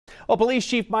Well, Police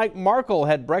Chief Mike Markle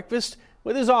had breakfast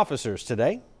with his officers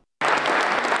today.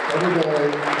 Every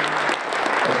day,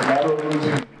 as a matter of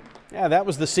routine. Yeah, that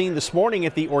was the scene this morning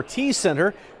at the Ortiz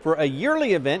Center for a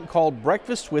yearly event called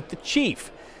Breakfast with the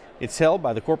Chief. It's held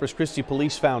by the Corpus Christi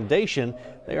Police Foundation.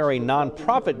 They are a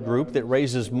nonprofit group that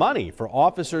raises money for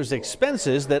officers'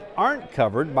 expenses that aren't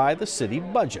covered by the city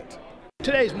budget.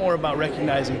 Today's more about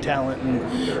recognizing talent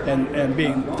and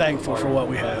being thankful for what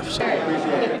we have.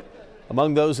 So.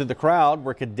 Among those in the crowd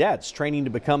were cadets training to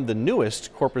become the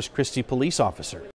newest Corpus Christi police officer.